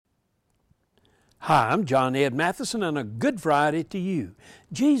Hi, I'm John Ed Matheson, and a good Friday to you.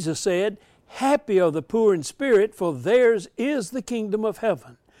 Jesus said, "Happy are the poor in spirit, for theirs is the kingdom of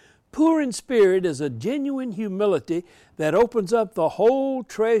heaven." Poor in spirit is a genuine humility that opens up the whole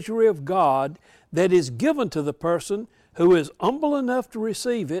treasury of God that is given to the person who is humble enough to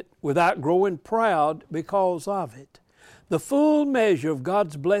receive it without growing proud because of it. The full measure of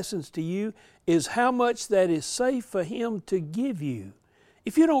God's blessings to you is how much that is safe for Him to give you.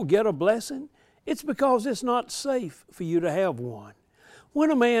 If you don't get a blessing, it's because it's not safe for you to have one.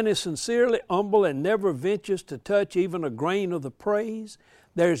 When a man is sincerely humble and never ventures to touch even a grain of the praise,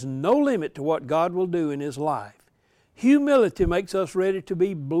 there's no limit to what God will do in his life. Humility makes us ready to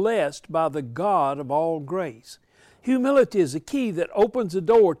be blessed by the God of all grace. Humility is the key that opens the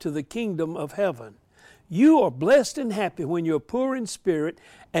door to the kingdom of heaven. You are blessed and happy when you're poor in spirit,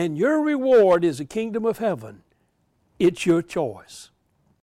 and your reward is the kingdom of heaven. It's your choice.